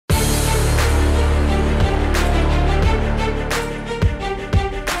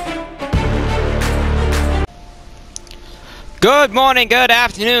Good morning, good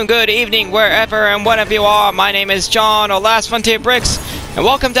afternoon, good evening, wherever and whenever you are. My name is John, or Last Frontier Bricks, and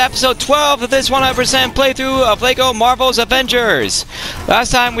welcome to episode 12 of this 100% playthrough of LEGO Marvel's Avengers.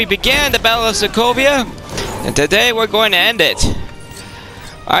 Last time we began the Battle of Sokovia, and today we're going to end it.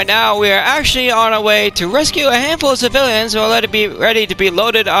 Alright, now we are actually on our way to rescue a handful of civilians who are ready to be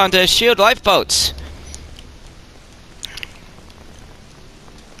loaded onto SHIELD lifeboats.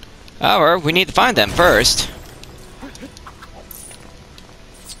 However, we need to find them first.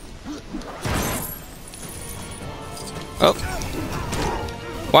 Oh.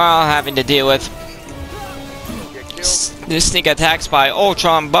 While having to deal with sneak attacks by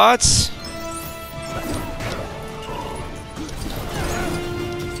Ultron bots.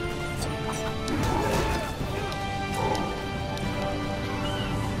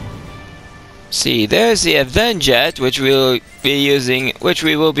 See, there's the Avengers, which we will be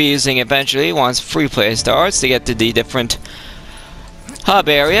using eventually once free play starts to get to the different hub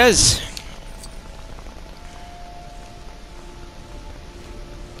areas.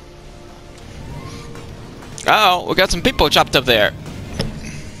 Uh oh, we got some people chopped up there.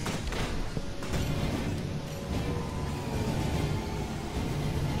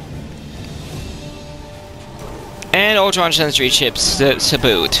 And Ultron sentry chips to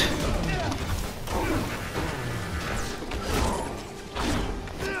boot.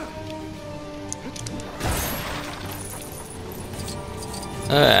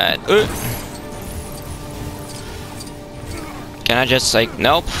 Alright. Can I just like,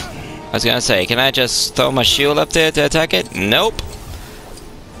 nope. I was gonna say, can I just throw my shield up there to attack it? Nope.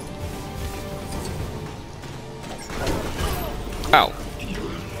 Ow.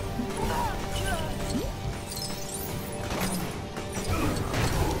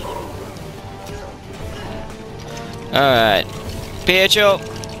 Alright. Pietro,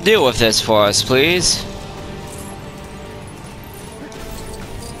 deal with this for us, please.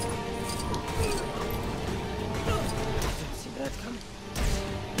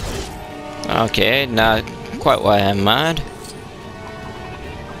 Okay, not quite what I had in mind.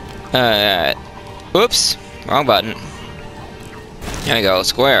 Alright. Oops, wrong button. There we go,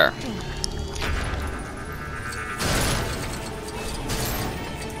 square.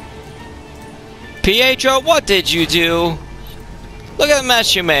 Pietro, what did you do? Look at the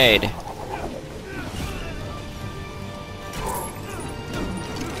mess you made.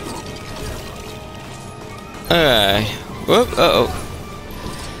 Alright. Whoop, uh-oh.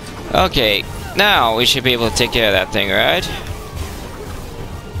 Okay, now we should be able to take care of that thing, right?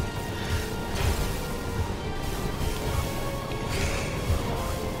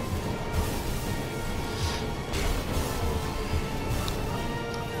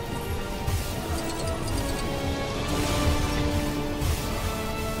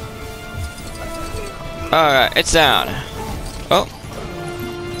 Alright, it's down. Oh.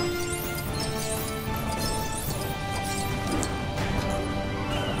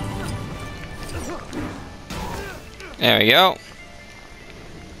 There we go.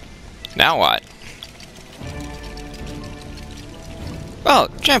 Now what? Oh,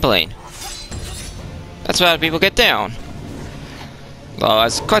 trampoline. That's how people get down. Well,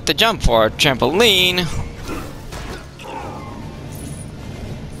 that's quite the jump for a trampoline.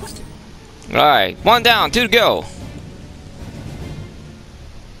 Alright, one down, two to go.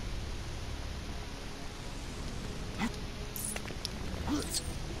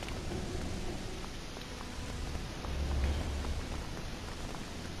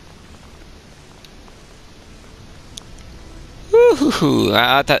 Woohoo!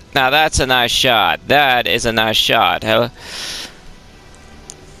 Now that's a nice shot. That is a nice shot.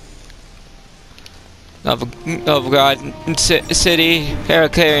 Novgorod City,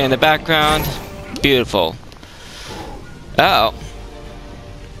 Heraclea in the background. Beautiful. Uh oh.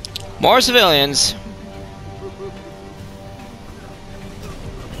 More civilians.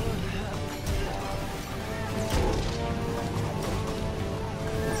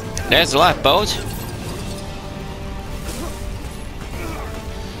 There's the lifeboat.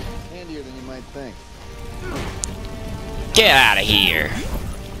 Handier than you might think. Get out of here.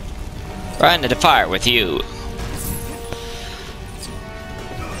 Right into the fire with you.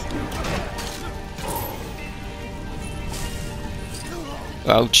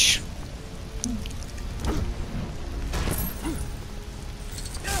 Ouch.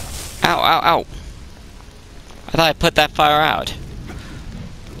 Ow, ow, ow. I thought I put that fire out.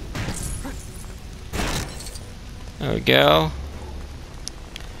 There we go.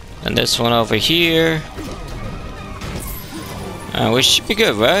 And this one over here. We should be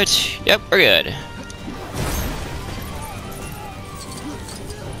good, right? Yep, we're good.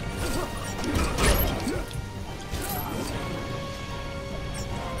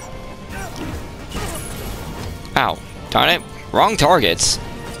 Ow. Darn it. Wrong targets.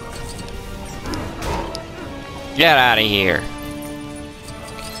 Get out of here.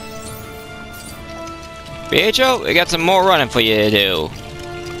 BHO, we got some more running for you to do.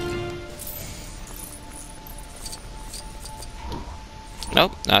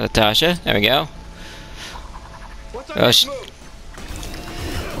 Nope, not Natasha. There we go. What's our next move?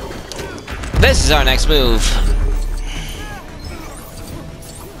 This is our next move.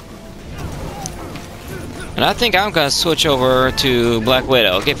 And I think I'm gonna switch over to Black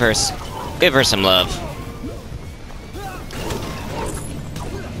Widow. Give her some love.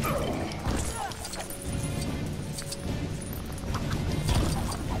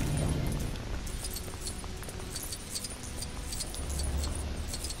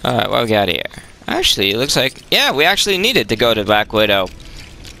 Alright, what we got here? Actually, it looks like... Yeah, we actually needed to go to Black Widow.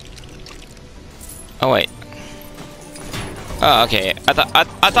 Oh, wait. Oh, okay. I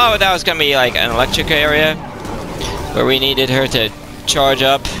thought that was gonna be like an electric area where we needed her to charge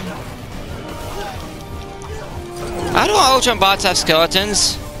up. How do Ultron bots have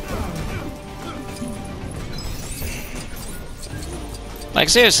skeletons? Like,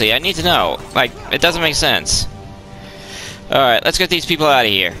 seriously, I need to know. Like, it doesn't make sense. Alright, let's get these people out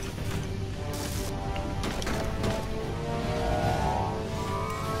of here.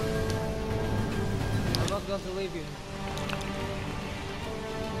 I'm not going to leave you.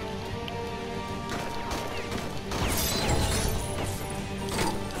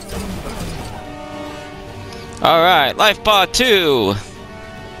 Alright, Life Pod 2!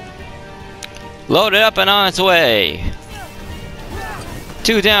 Loaded up and on its way.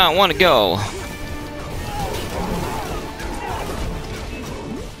 2 down, 1 to go.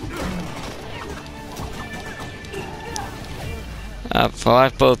 Up for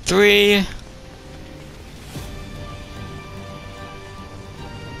Lifeboat 3.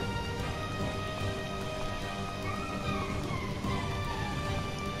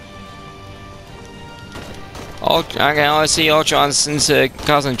 I can only see Ultron since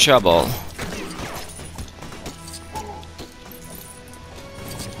causing trouble.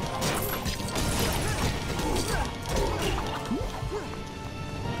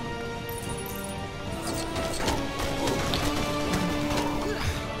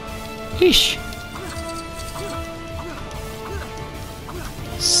 Yeesh.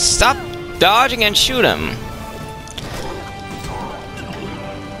 Stop dodging and shoot him.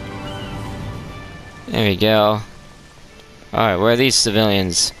 There we go. Alright, where are these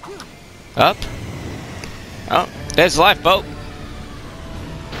civilians? Up? Oh, there's a lifeboat.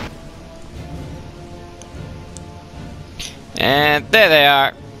 And there they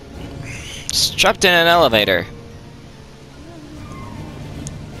are. Strapped in an elevator.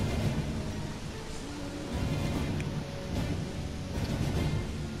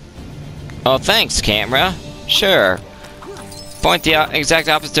 Oh, thanks, camera. Sure. Point the exact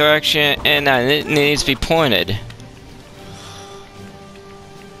opposite direction, and it needs to be pointed.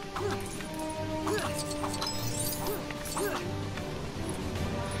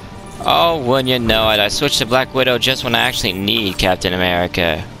 Oh, wouldn't you know it, I switched to Black Widow just when I actually need Captain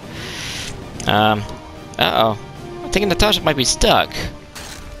America. Uh-oh. I'm thinking Natasha might be stuck.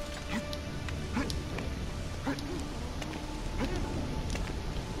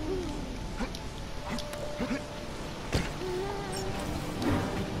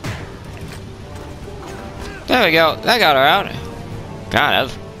 There we go. That got her out. Kind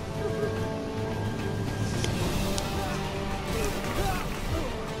of.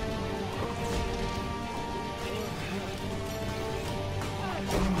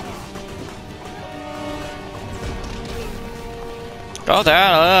 Oh, they're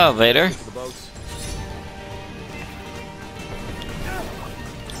out of the elevator.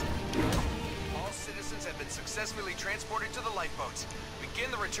 All citizens have been successfully transported to the lifeboats.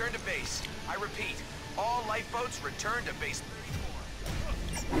 Begin the return to base. I repeat, all lifeboats return to base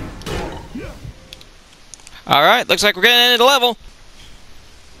 34. Alright, looks like we're getting into the level.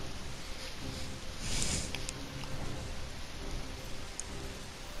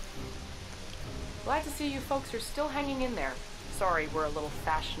 Glad to see you folks are still hanging in there. Sorry we're a little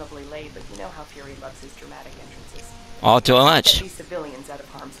fashionably late, but you know how Fury loves his dramatic entrances. All too much. Get these civilians out of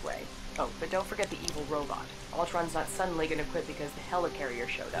harm's way. Oh, but don't forget the evil robot. Ultron's not suddenly gonna quit because the helicarrier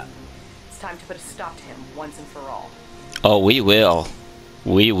showed up. It's time to put a stop to him once and for all. Oh, we will.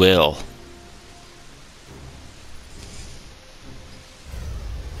 We will.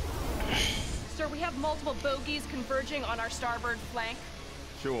 Sir, we have multiple bogies converging on our starboard flank.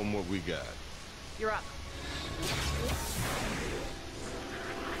 Show them what we got. You're up.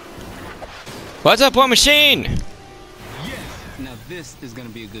 What's up, War Machine? Yes! Now this is gonna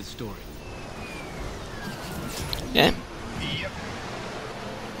be a good story. Yeah.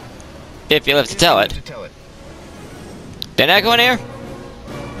 If you live to tell it. Did I go in here?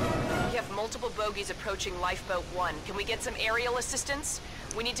 We have multiple bogies approaching Lifeboat 1. Can we get some aerial assistance?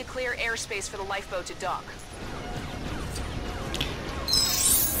 We need to clear airspace for the lifeboat to dock.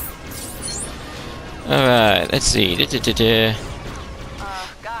 Alright, let's see.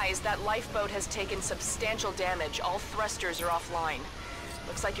 Guys, that lifeboat has taken substantial damage. All thrusters are offline.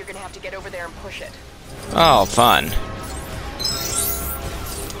 Looks like you're gonna have to get over there and push it. Oh, fun.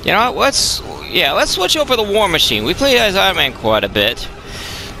 You know what, let's switch over the War Machine. We played as Iron Man quite a bit.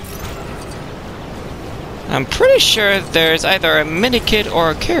 I'm pretty sure there's either a mini-kit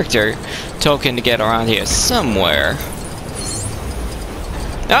or a character token to get around here somewhere.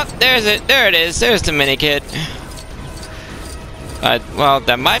 Oh, there's it. There it is. There's the mini-kit. Well,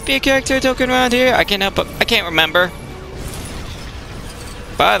 there might be a character token around here. I can't help but I can't remember.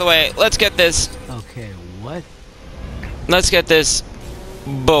 By the way, let's get this. Okay, what? Let's get this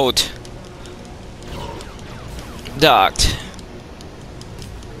boat docked.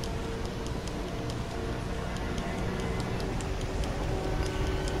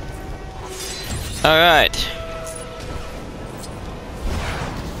 All right.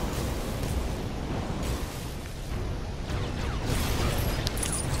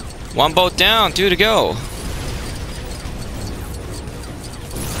 One boat down, 2 to go.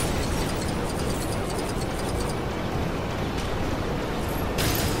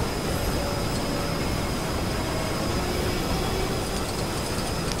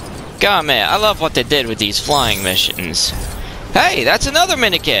 God, man, I love what they did with these flying missions. Hey, that's another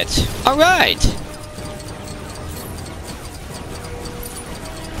mini-kit. All right.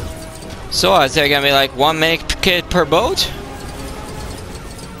 So, is there gonna be like one mini-kit per boat?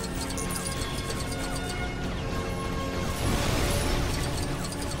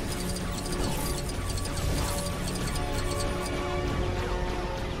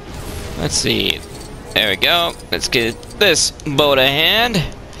 Let's see. There we go. Let's get this boat a hand.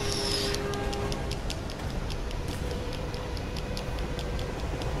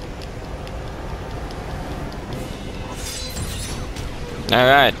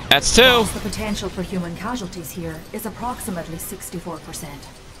 Alright, that's 2. The potential for human casualties here is approximately 64%.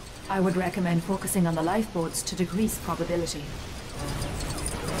 I would recommend focusing on the lifeboats to decrease probability.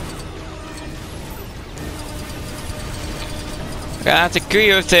 I have to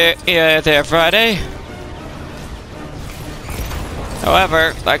agree with there, Friday.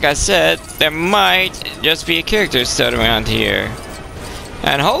 However, like I said, there might just be a character stud around here.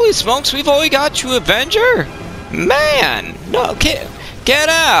 And holy smokes, we've only got True Avenger? Man! No, get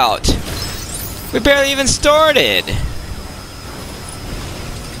out! We barely even started!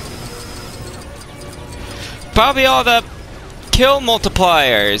 Probably all the kill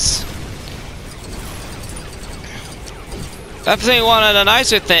multipliers. Definitely one of the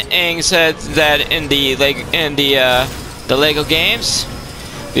nicer things that in the Lego games,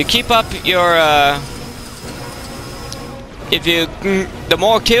 if you keep up your the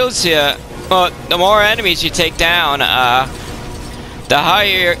more kills the more enemies you take down, the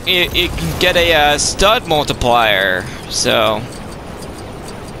higher you can get a stud multiplier. So,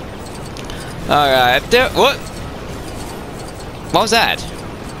 alright, what was that?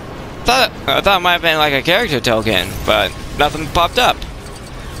 I thought it might have been like a character token, but nothing popped up.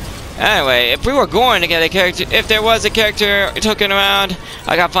 Anyway, if we were going to get a character, if there was a character token around,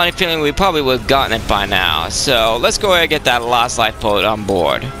 I got a funny feeling we probably would have gotten it by now. So let's go ahead and get that Lost Lifeboat on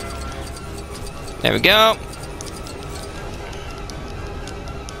board. There we go.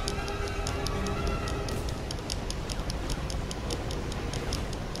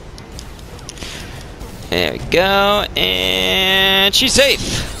 There we go, and she's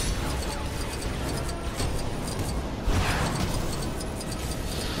safe.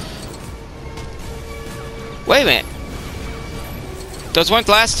 Wait a minute. Those weren't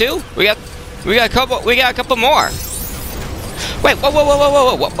the last 2? We got a couple more. Wait,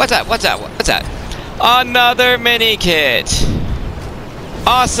 whoa, what's that? Another mini kit.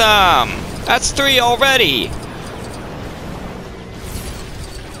 Awesome. That's 3 already.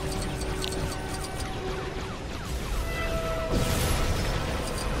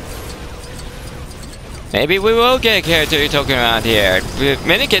 Maybe we will get a character token around here. If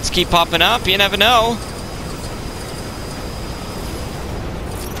mini kits keep popping up, you never know.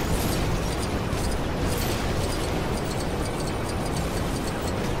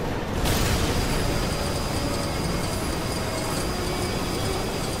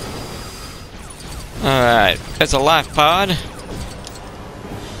 Alright, it's a life pod.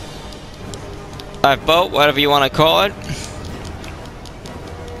 Lifeboat, whatever you want to call it.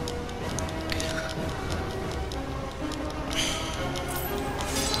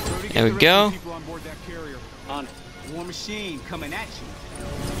 There we go. People on board that carrier. On it. War machine coming at you.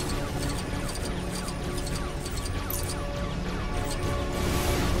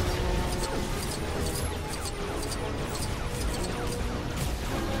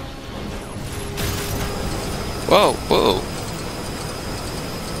 Whoa, whoa.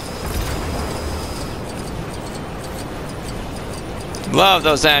 Love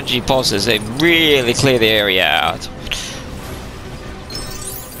those energy pulses. They really clear the area out.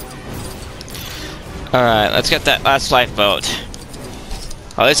 Alright, let's get that last lifeboat.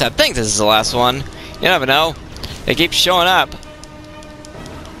 Or at least I think this is the last one. You never know. They keep showing up.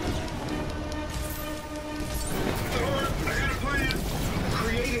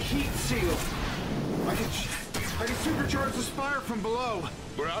 Create a heat seal. I can supercharge the spire from below.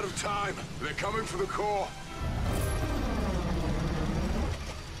 We're out of time. They're coming for the core.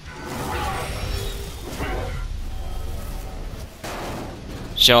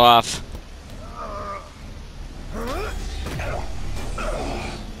 Show off. All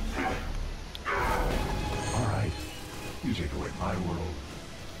right. You take away my world.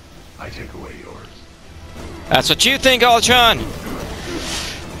 I take away yours. That's what you think, Ultron.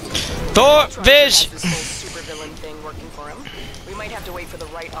 Thor, Ultron Vish. has this whole supervillain thing working for him. We might have to wait for the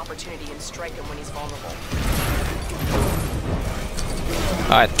right opportunity and strike him when he's vulnerable.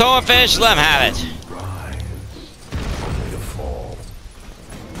 Alright, Thor, Vish, let him have it. Rise. Only to fall.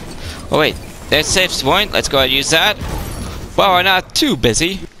 Oh wait, there's safe point. Let's go ahead and use that. Well, we're not too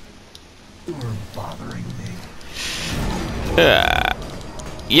busy. You're bothering me.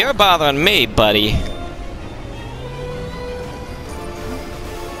 You're bothering me, buddy.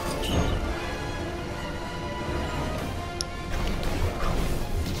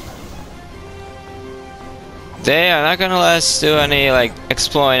 They are not gonna let us do any, like,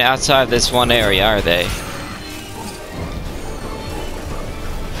 exploring outside this one area, are they?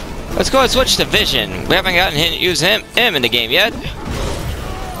 Let's go and switch to Vision. We haven't gotten to use him in the game yet.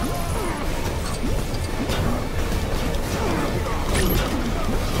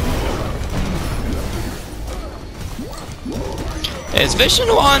 Is Vision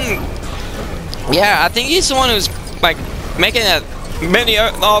the one? Yeah, I think he's the one who's, like, making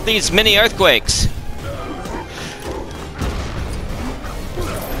all these mini earthquakes.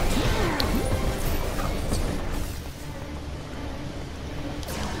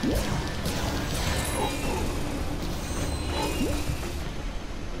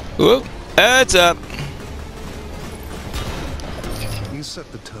 Whoop, heads up. You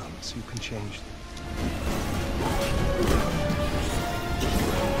set the terms. You can change them.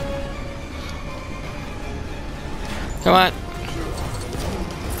 Come on.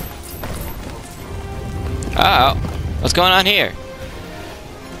 Uh-oh. What's going on here?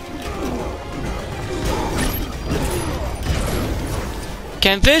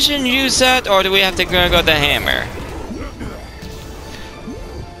 Can Vision use that, or do we have to go the hammer?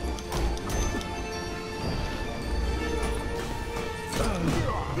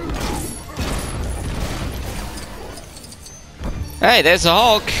 Hey, there's the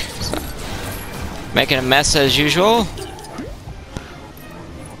Hulk. Making a mess as usual.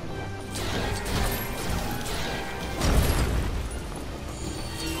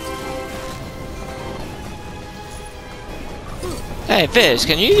 Hey, Viz,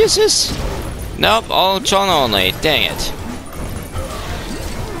 can you use this? Nope, Ultron only. Dang it.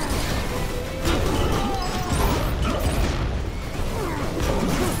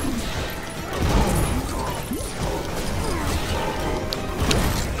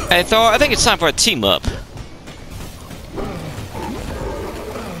 Hey, Thor, I think it's time for a team-up.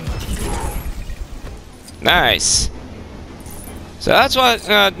 Nice. So that's what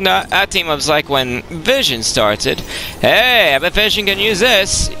that team-up's like when Vision started. Hey, I bet Vision can use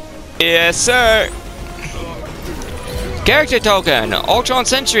this. Yes, sir. Character token, Ultron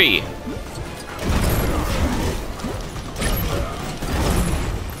Sentry.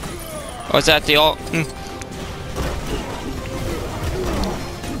 Or is that the ult?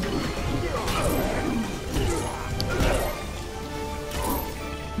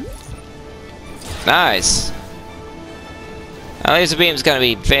 Nice. Now, laser beam's gonna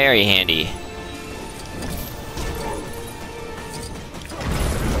be very handy.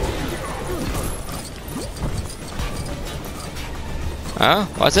 Huh?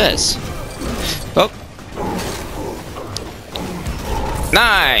 What's this? Oh.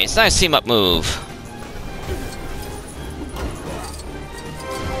 Nice! Nice team up move.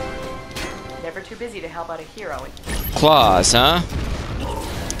 Never too busy to help out a hero. Claws, huh?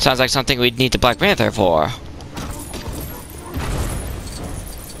 Sounds like something we'd need the Black Panther for.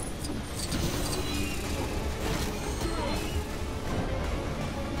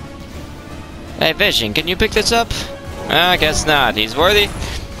 Hey, Vision, can you pick this up? I guess not. He's worthy.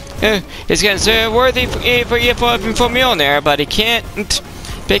 He's considered worthy for Mjolnir, but he can't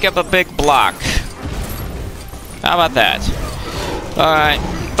pick up a big block. How about that? Alright,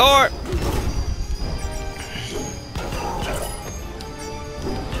 Thor!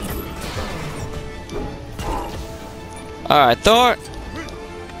 Alright, Thor!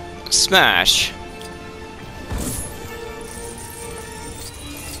 Smash!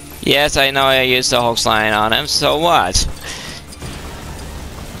 Yes, I know I used the Hulk's line on him, so what?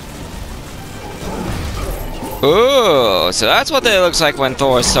 Ooh, so that's what it looks like when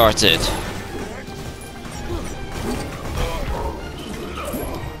Thor started.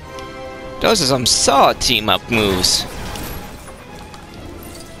 Those are some solid team-up moves.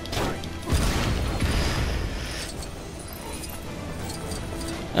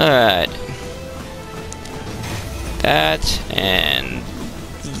 Alright. That, and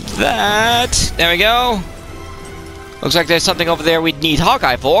that. There we go. Looks like there's something over there we'd need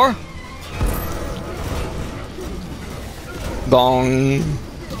Hawkeye for. Bong.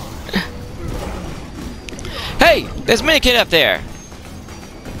 Hey! There's a mini-kit up there!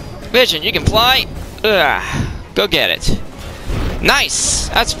 Vision, you can fly! Ugh. Go get it. Nice!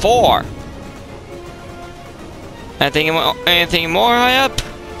 That's 4! Anything more high up?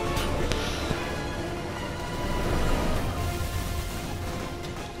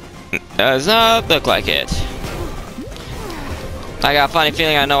 Does not look like it. I got a funny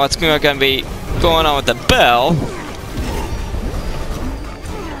feeling I know what's going to be going on with the bell.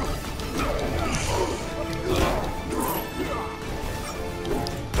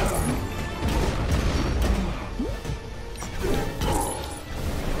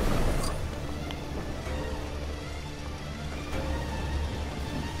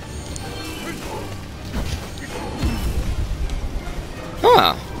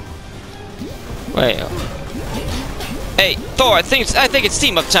 Huh. Wait. Hey, Thor, I think it's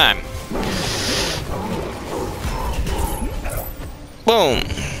team-up time. Boom.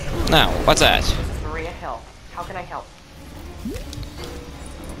 Now, what's that? This is Maria Hill. How can I help?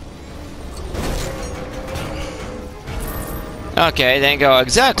 Okay, didn't go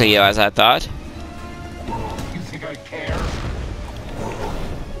exactly as I thought. You think I care?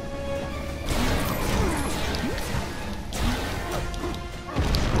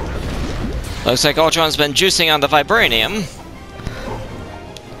 Looks like Ultron's been juicing on the vibranium.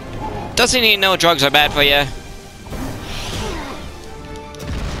 Doesn't he know drugs are bad for you?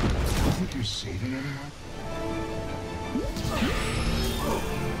 Think you're saving anyone?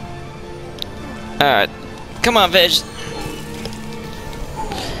 Alright. Come on, Vig.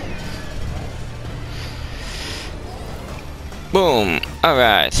 Boom.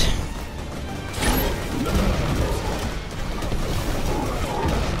 Alright.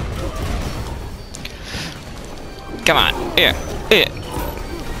 Come on. Here. Here.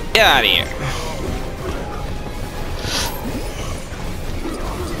 Get out of here.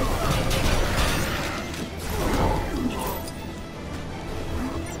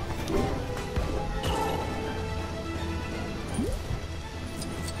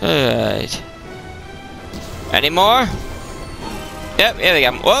 Alright. Any more? Yep, here they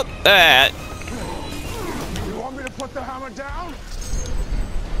come. Whoop! You want me to put the hammer down?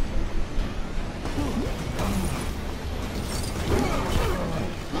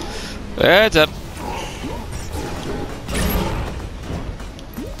 Heads up.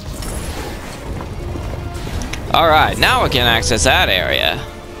 Alright, now we can access that area.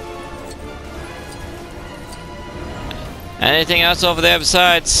 Anything else over there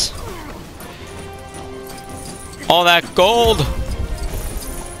besides all that gold?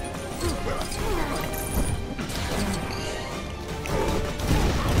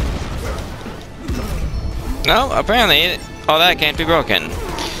 No, apparently all that can't be broken.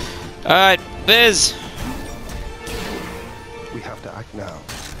 Alright, Viz. We have to act now.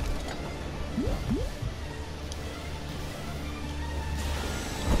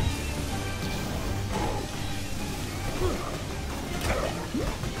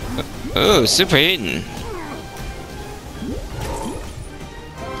 Ooh, superheating.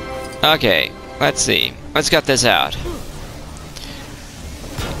 Okay, let's see. Let's cut this out.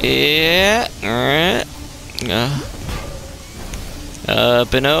 Yeah, alright.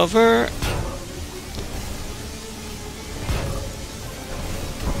 Up and over.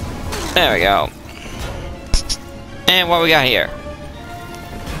 There we go. And what we got here?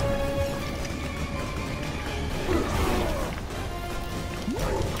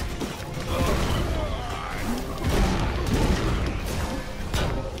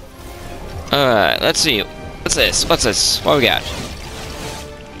 Alright, let's see. What's this? What's this? What we got?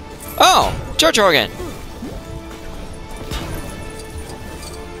 Oh! Church organ.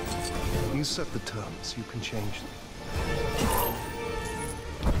 You set the terms, you can change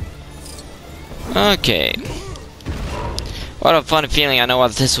them. Okay. What a fun feeling I know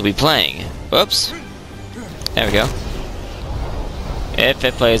what this will be playing. Whoops. There we go. If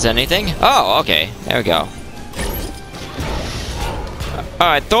it plays anything. Oh, okay. There we go.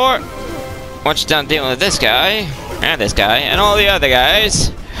 Alright, Thor. Once you're done dealing with this guy, and all the other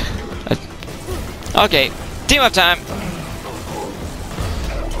guys. Okay, team up time.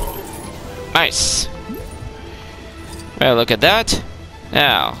 Nice. Well, look at that.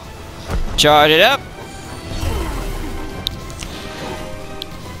 Now, charge it up.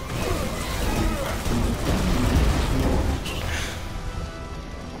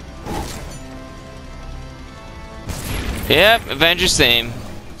 Yep, Avengers theme.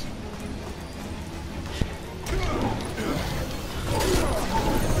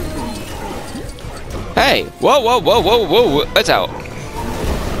 Hey! Whoa, whoa, whoa, whoa, whoa! That's out.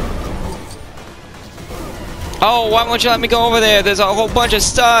 Oh, why won't you let me go over there? There's a whole bunch of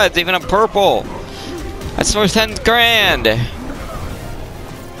studs, even a purple. That's worth 10 grand.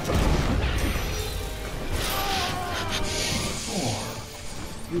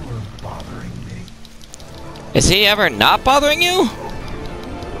 You were bothering me. Is he ever not bothering you?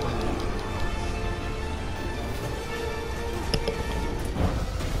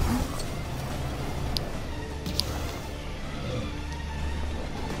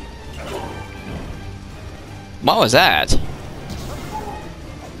 What was that?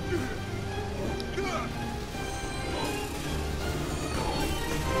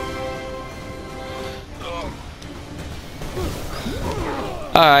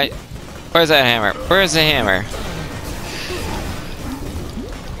 Alright. Where's that hammer? Where's the hammer?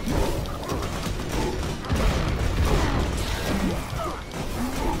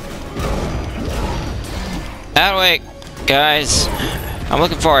 Out of the way, guys. I'm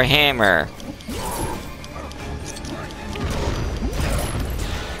looking for a hammer.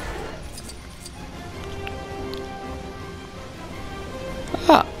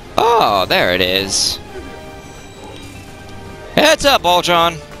 Oh, there it is. Heads up,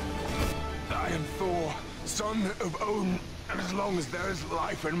 Ultron. I am Thor, son of Odin, and as long as there is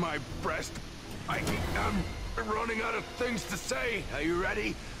life in my breast, I am running out of things to say. Are you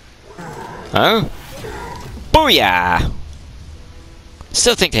ready? Huh? Booyah!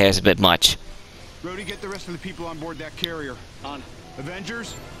 Still think there's a bit much. Rhodey, get the rest of the people on board that carrier. On.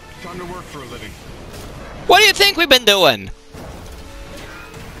 Avengers, time to work for a living. What do you think we've been doing?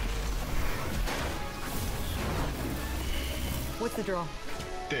 What's the drill?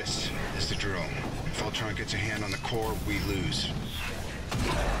 This is the drill. If Ultron gets a hand on the core, we lose.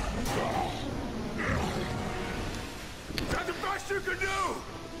 That's the best you can do!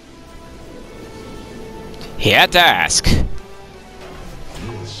 He had to ask.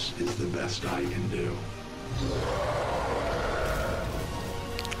 This is the best I can do.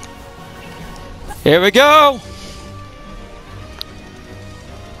 Here we go!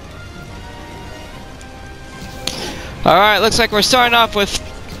 Alright, looks like we're starting off with...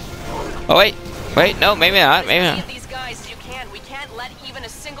 Oh, wait. Wait, no, maybe not. Maybe not. These guys, you can. We can't let even a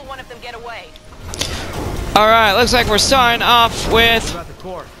single one of them get away. Alright, looks like we're starting off with... About the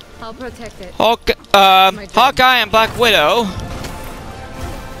core. I'll protect it. Hawkeye and Black Widow.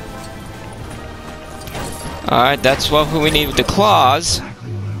 Alright, that's what we need with the claws.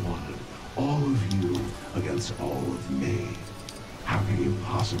 Exactly what I wanted. All of you against all of me. How can you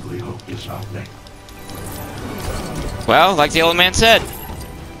possibly hope to stop me? Well, like the old man said.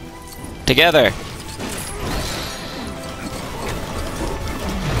 Together.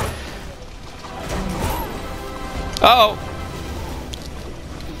 Uh oh. I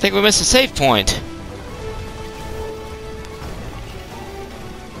think we missed a save point.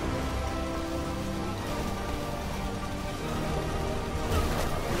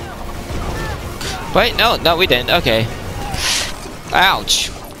 Wait, no, we didn't. Okay.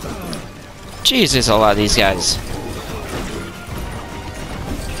 Ouch. Jesus, a lot of these guys.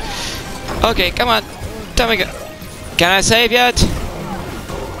 Okay, come on. Tell me. Can I save yet?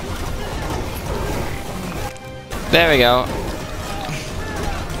 There we go.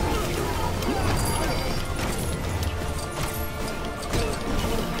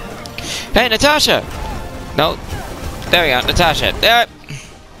 Hey, Natasha! No. There we go, Natasha. There.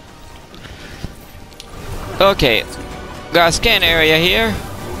 Okay. Got a scan area here.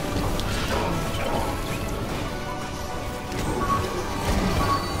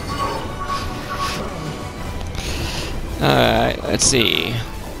 Alright, let's see.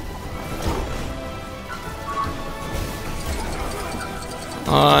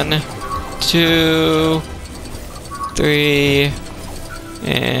 On. 2, 3,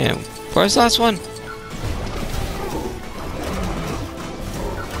 and where's the last one?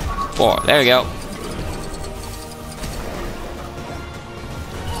 4. There we go.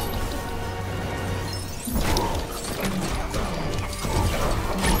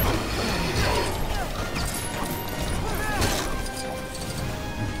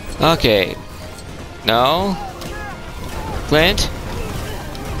 Okay. No. Clint.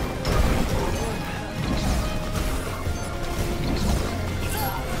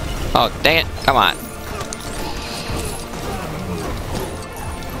 Oh, dang it. Come on.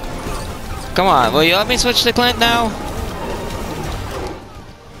 Come on. Will you let me switch to Clint now?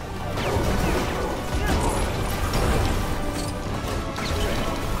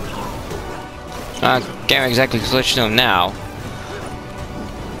 I can't exactly switch to him now.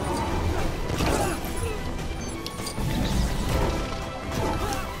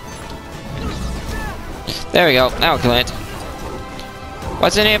 There we go. Now Clint.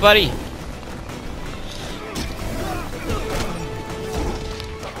 What's in here, buddy?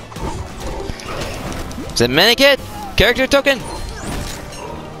 Is it minikit? Character token?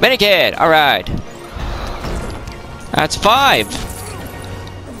 Minikit! Alright. That's 5.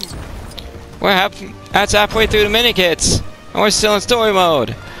 That's halfway through the minikits. And we're still in story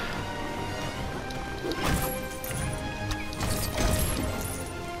mode.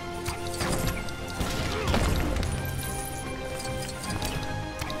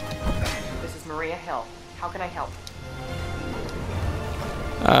 How can I help?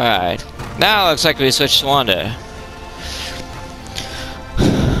 Alright. Now it looks like we switched to Wanda.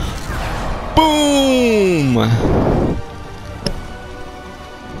 Boom!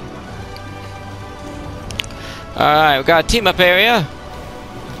 Alright, we got a team up area.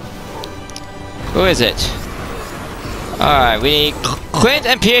 Who is it? Alright, we need Clint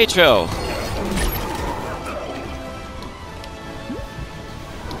and Pietro.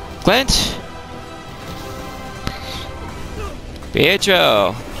 Clint?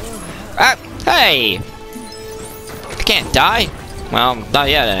 Pietro! Ah! Hey! I can't die! Well, not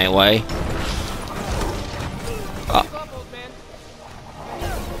yet anyway.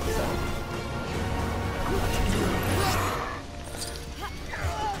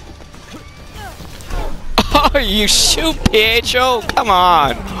 Oh, you shoot, Pietro! Come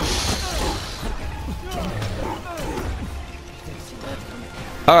on!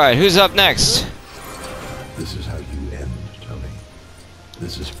 Alright, who's up next? This is how you end, Tony.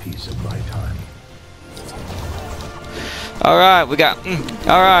 This is piece of my time. Alright, we got...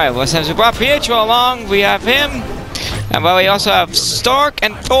 Alright, well, since we brought Pietro along, we have him. And well, we also have Stark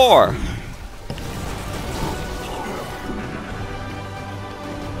and Thor.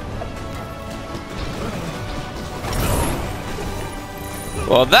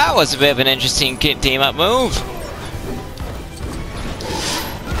 Well, that was a bit of an interesting team-up move.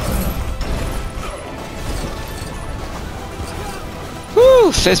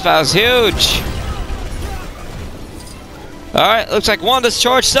 Whew, this battle's huge. Alright, looks like Wanda's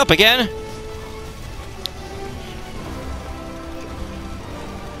charged up again.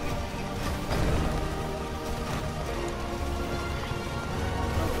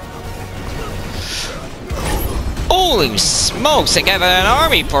 Holy smokes, they got an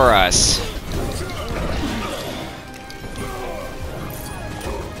army for us.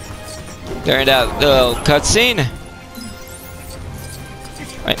 During that little cutscene.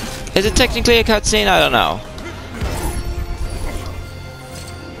 Right. Is it technically a cutscene? I don't know.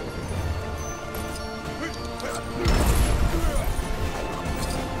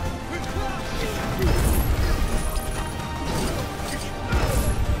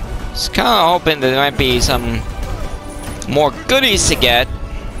 Just kind of hoping that there might be some more goodies to get.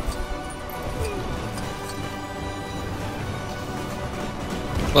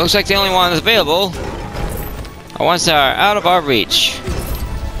 Looks like the only one that's available are ones that are out of our reach.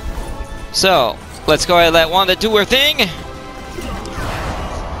 So, let's go ahead and let Wanda do her thing.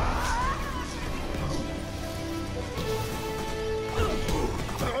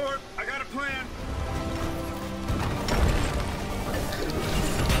 I got a plan.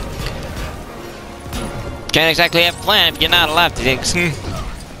 Can't exactly have a plan if you're not allowed to dig.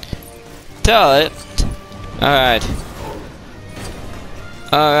 Tell it. Alright.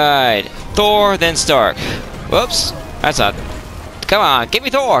 Alright. Thor, then Stark. Whoops. That's not... Come on, give me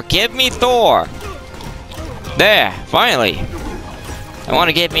Thor! Give me Thor! There, finally! I want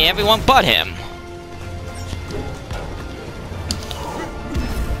to give me everyone but him.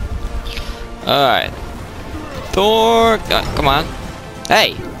 Alright. Thor... come on.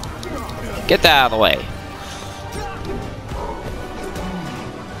 Hey! Get that out of the way.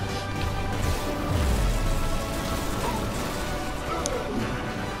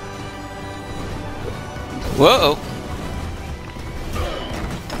 Whoa.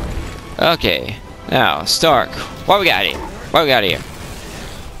 Okay. Now, Stark. What we got here? What we got here?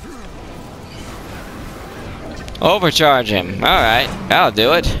 Overcharge him. Alright. That'll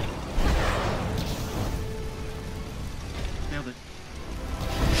do it.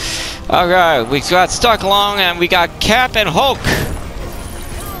 Alright. We got Stark along and we got Cap and Hulk.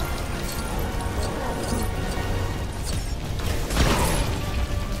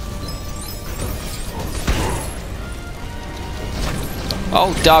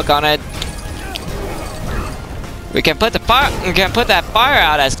 Oh, doggone it. We can put the fire. We can put that fire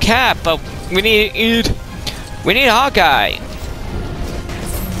out as Cap, but we need Hawkeye.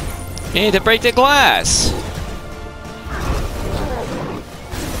 We need to break the glass.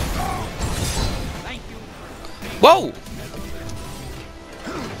 Whoa!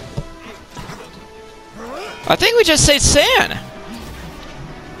 I think we just saved San.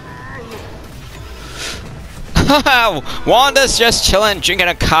 Wanda's just chilling, drinking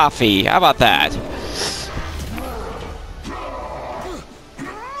a coffee. How about that?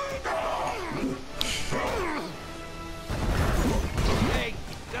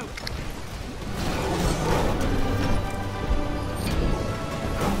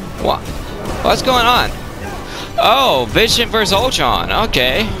 What? What's going on? Oh, Vision vs. Ultron.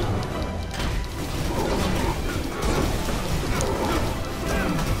 Okay.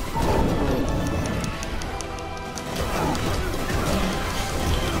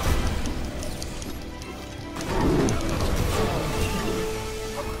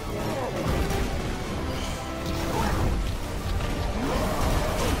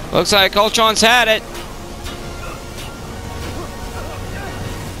 Looks like Ultron's had it.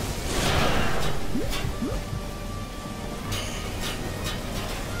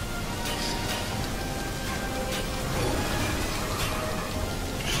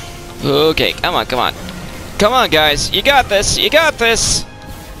 Okay, come on, come on. Come on, guys. You got this. You got this.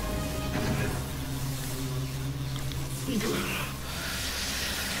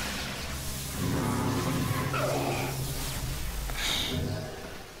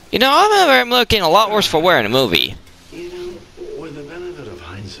 You know, I'm looking a lot worse for wear in a movie. You know, with the benefit of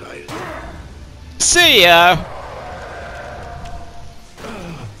hindsight. See ya!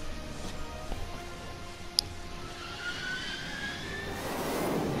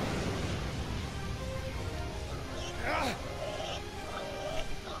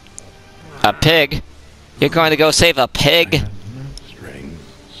 A pig? You're going to go save a pig? Strings,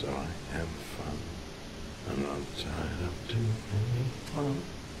 so I have fun. I'm not tied up to any fun.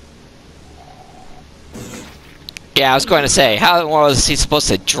 Yeah, I was going to say, how was he supposed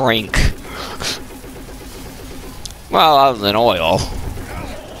to drink? Well, other than oil.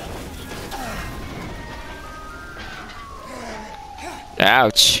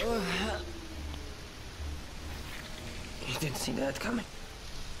 Ouch. You didn't see that coming.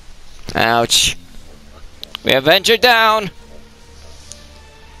 Ouch. We have ventured down.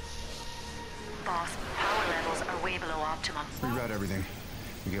 Boss, power levels are way below optimum. Reroute everything.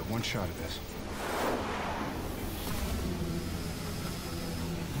 You get one shot at this.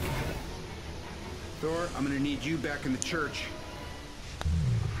 Thor, I'm gonna need you back in the church.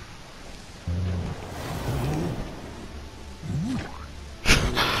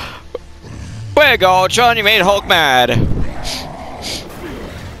 Way to go, Ultron, you made Hulk mad.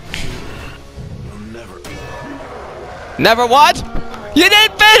 Never what? You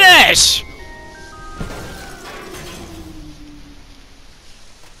didn't finish!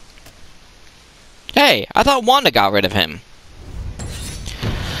 Hey, I thought Wanda got rid of him.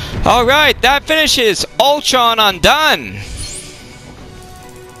 Alright, that finishes Ultron Undone.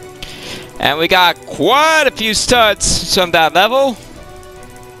 And we got quite a few studs from that level.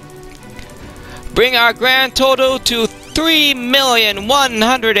 Bring our grand total to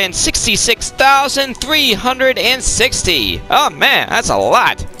 3,166,360. Oh man, that's a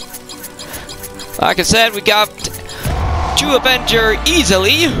lot. Like I said, we got True Avenger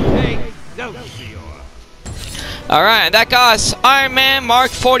easily. Alright, and that got us Iron Man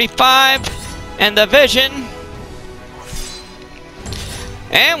Mark 45 and the Vision.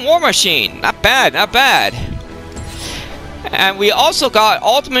 And War Machine. Not bad, not bad. And we also got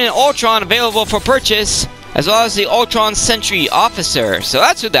Ultimate Ultron available for purchase, as well as the Ultron Sentry Officer. So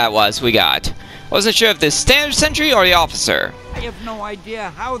that's who that was we got. Wasn't sure if the Standard Sentry or the Officer. I have no idea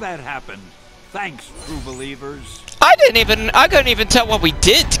how that happened. Thanks, true believers. I couldn't even tell what we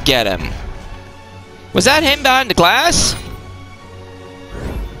did to get him. Was that him behind the glass?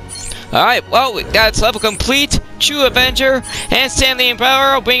 Alright, well, that's level complete. True Avenger and Stanley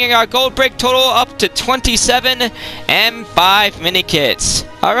Emperor, bringing our gold break total up to 27 and 5 mini kits.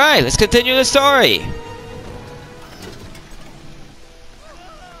 Alright, let's continue the story.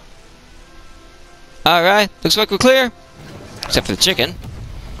 Alright, looks like we're clear. Except for the chicken.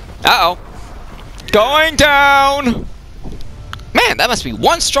 Uh-oh. Going down! Man, that must be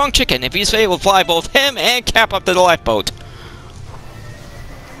one strong chicken if he's able to fly both him and Cap up to the lifeboat.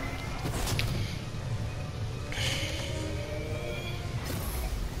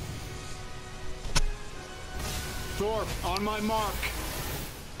 Thor, on my mark.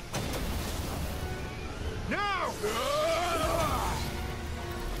 Now!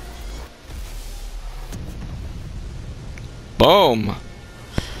 Boom.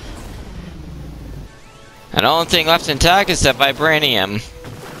 And the only thing left intact is that vibranium.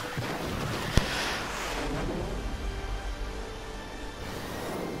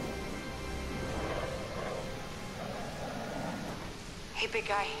 Hey, big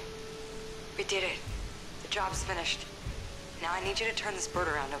guy. We did it. The job's finished. Now I need you to turn this bird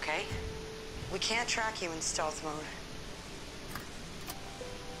around, okay? We can't track you in stealth mode.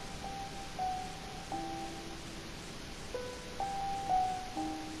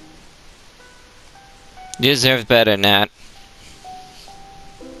 You deserve better than that.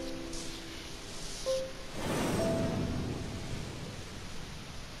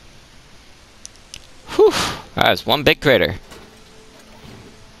 Whew, that was one big critter.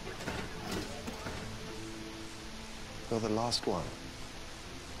 You're the last one.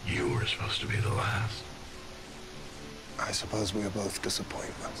 You were supposed to be the last. I suppose we are both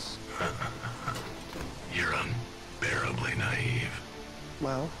disappointments. You're unbearably naive.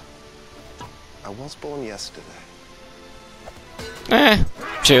 Well, I was born yesterday.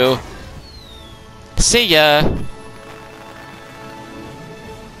 True. See ya.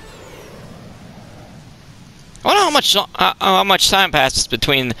 I wonder how much time passes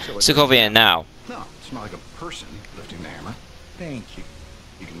between Sokovia and now. No, it's not like a person lifting the hammer. Thank you.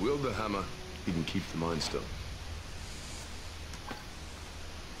 He can wield the hammer, he can keep the mind still.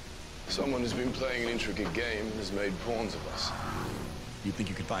 Someone who's been playing an intricate game and has made pawns of us. You think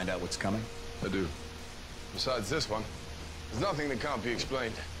you can find out what's coming? I do. Besides this one, there's nothing that can't be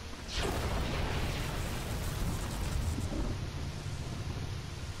explained.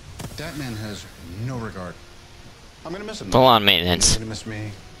 That man has no regard. I'm gonna miss him. Full on maintenance. You're gonna miss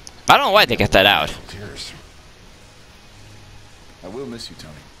me. I don't know why they got that out. Tears. I will miss you,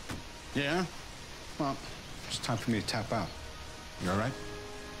 Tony. Yeah? Well, it's time for me to tap out. You alright?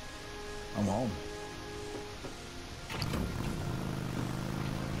 I'm home.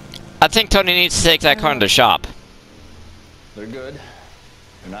 I think Tony needs to take that car to the shop. They're good.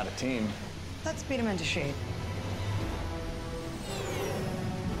 They're not a team. Let's beat him into shape.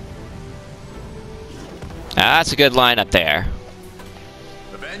 That's a good line up there.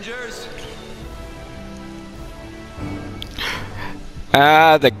 Avengers!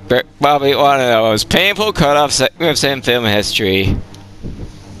 Probably one of those painful cut-offs we've seen in film history.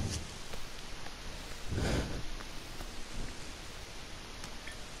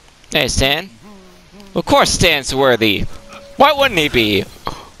 Hey, Stan. Of course Stan's worthy. Why wouldn't he be?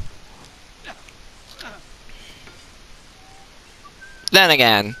 Then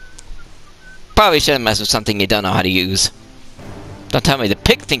again, probably shouldn't mess with something you don't know how to use. Don't tell me the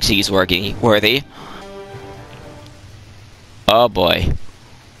pig thinks he's worthy. Oh boy.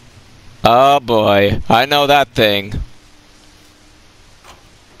 Oh boy. I know that thing.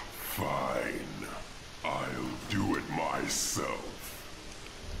 Fine. I'll do it myself.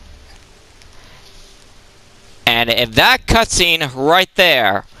 And if that cutscene right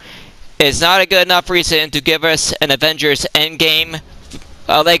there is not a good enough reason to give us an Avengers Endgame,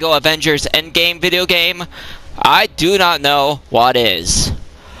 a Lego Avengers Endgame video game, I do not know what is.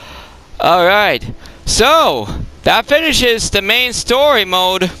 Alright, so that finishes the main story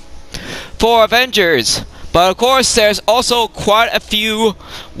mode for Avengers. But of course, there's also quite a few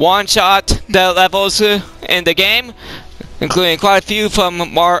one-shot levels in the game, including quite a few from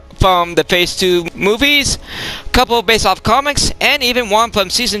the Phase 2 movies, a couple based off comics, and even one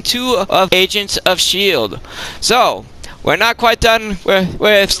from Season 2 of Agents of S.H.I.E.L.D. So, we're not quite done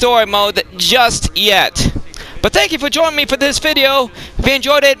with story mode just yet. But thank you for joining me for this video. If you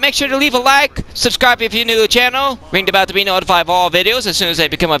enjoyed it, make sure to leave a like, subscribe if you're new to the channel, ring the bell to be notified of all videos as soon as they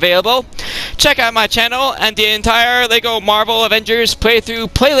become available. Check out my channel and the entire LEGO Marvel Avengers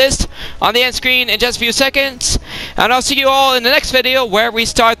playthrough playlist on the end screen in just a few seconds. And I'll see you all in the next video where we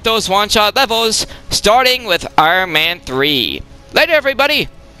start those one-shot levels, starting with Iron Man 3. Later, everybody!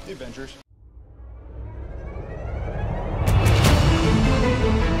 The Avengers.